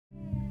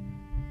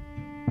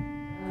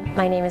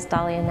My name is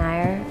Dahlia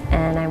Nayar,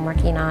 and I'm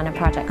working on a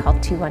project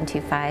called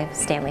 2125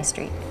 Stanley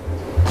Street.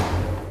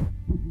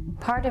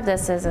 Part of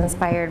this is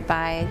inspired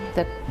by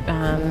the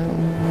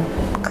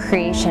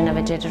creation of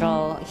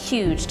a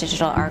huge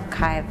digital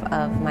archive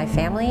of my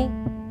family.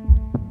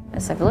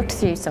 As I've looked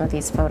through some of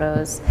these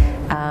photos,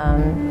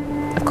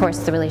 of course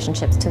the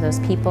relationships to those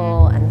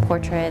people and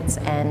portraits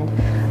and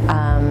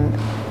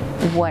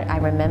what I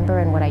remember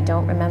and what I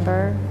don't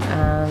remember,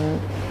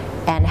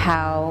 and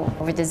how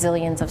over the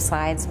zillions of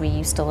slides we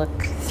used to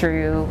look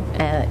through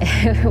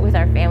with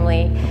our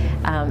family,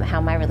 how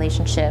my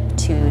relationship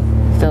to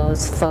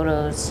those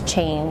photos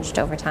changed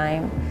over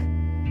time.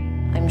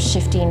 I'm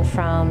shifting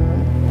from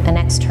an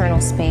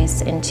external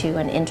space into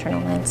an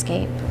internal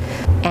landscape,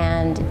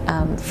 and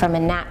from a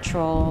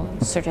natural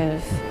sort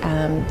of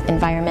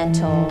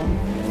environmental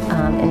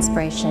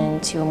inspiration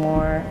to a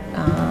more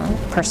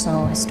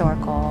personal,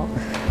 historical,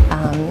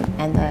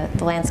 and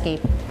the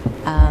landscape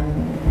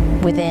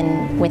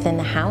within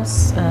the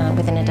house,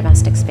 within a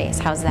domestic space.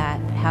 How is that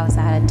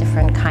a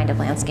different kind of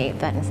landscape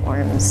that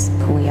informs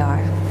who we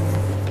are?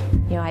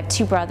 You know, I have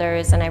two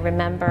brothers, and I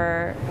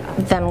remember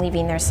them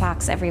leaving their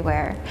socks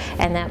everywhere,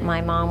 and that my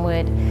mom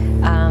would,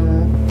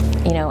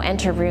 you know,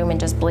 enter a room and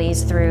just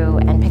blaze through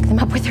and pick them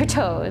up with her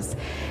toes.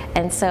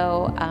 And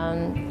so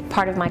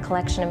part of my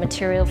collection of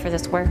material for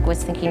this work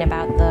was thinking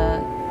about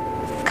the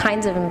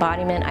kinds of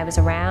embodiment I was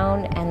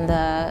around and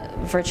the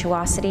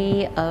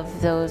virtuosity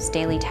of those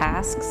daily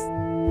tasks.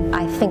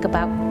 I think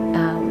about,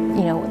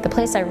 you know, the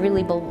place I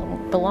really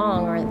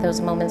belong are those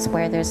moments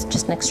where there's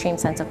just an extreme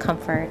sense of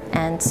comfort.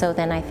 And so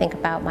then I think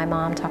about my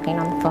mom talking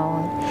on the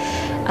phone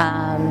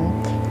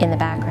in the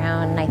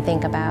background, and I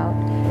think about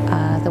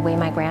the way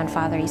my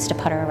grandfather used to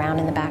putter around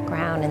in the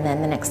background, and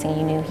then the next thing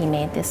you knew, he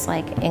made this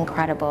like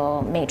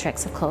incredible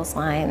matrix of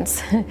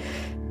clotheslines.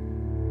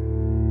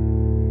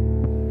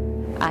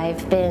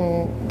 I've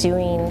been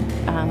doing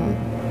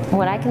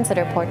what I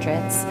consider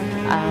portraits,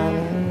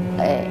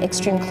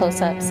 extreme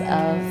close-ups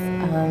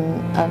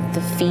of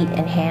the feet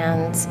and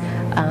hands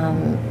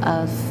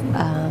of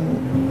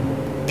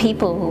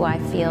people who I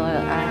feel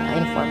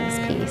inform this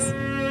piece.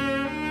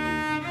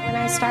 When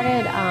I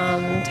started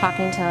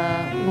talking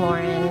to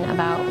Loren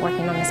about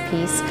working on this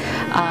piece,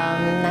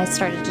 I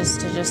started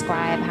just to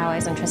describe how I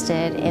was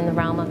interested in the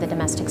realm of the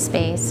domestic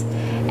space,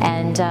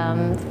 and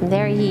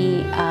there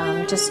he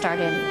just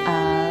started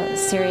a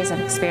series of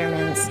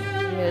experiments.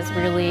 He was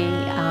really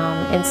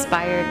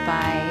inspired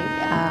by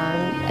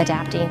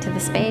adapting to the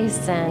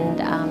space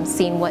and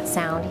seeing what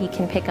sound he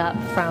can pick up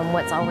from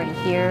what's already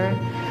here,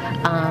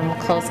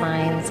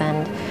 clotheslines,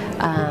 and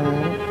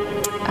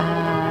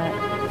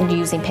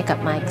using pickup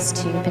mics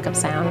to pick up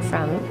sound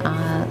from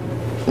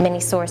many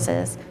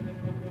sources.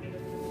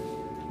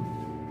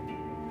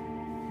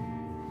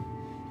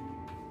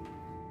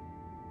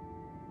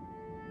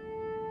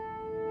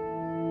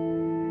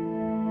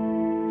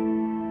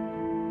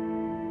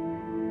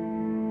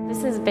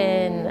 This has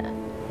been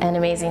an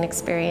amazing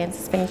experience.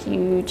 It's been a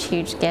huge,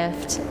 huge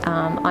gift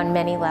on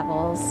many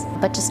levels.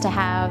 But just to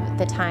have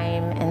the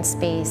time and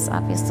space,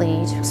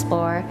 obviously, to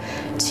explore,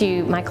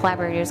 to my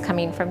collaborators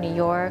coming from New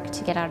York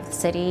to get out of the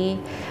city,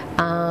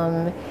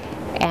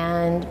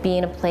 and be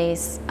in a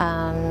place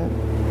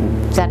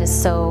that is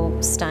so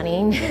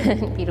stunning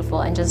and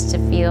beautiful, and just to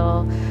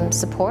feel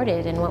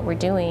supported in what we're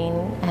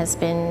doing has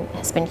been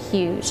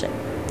huge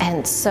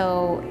and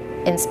so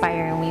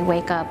inspiring. We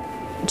wake up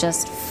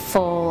just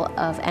full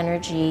of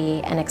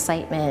energy and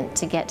excitement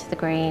to get to the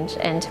Grange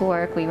and to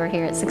work. We were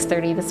here at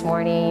 6:30 this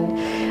morning,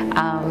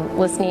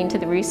 listening to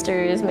the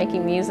roosters,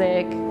 making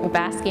music,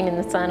 basking in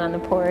the sun on the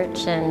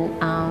porch, and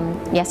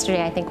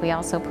yesterday I think we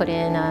also put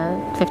in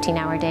a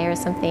 15-hour day or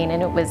something,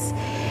 and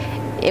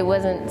it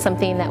wasn't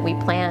something that we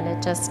planned.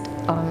 It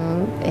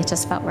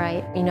just felt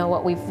right. You know,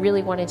 what we've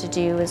really wanted to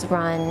do is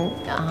run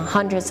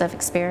hundreds of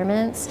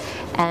experiments,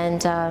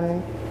 and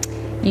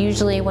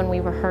usually when we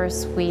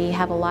rehearse, we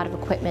have a lot of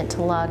equipment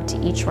to lug to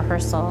each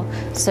rehearsal.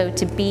 So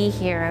to be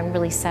here and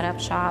really set up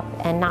shop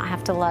and not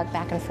have to lug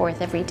back and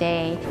forth every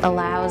day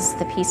allows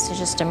the piece to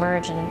just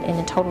emerge in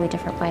a totally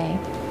different way.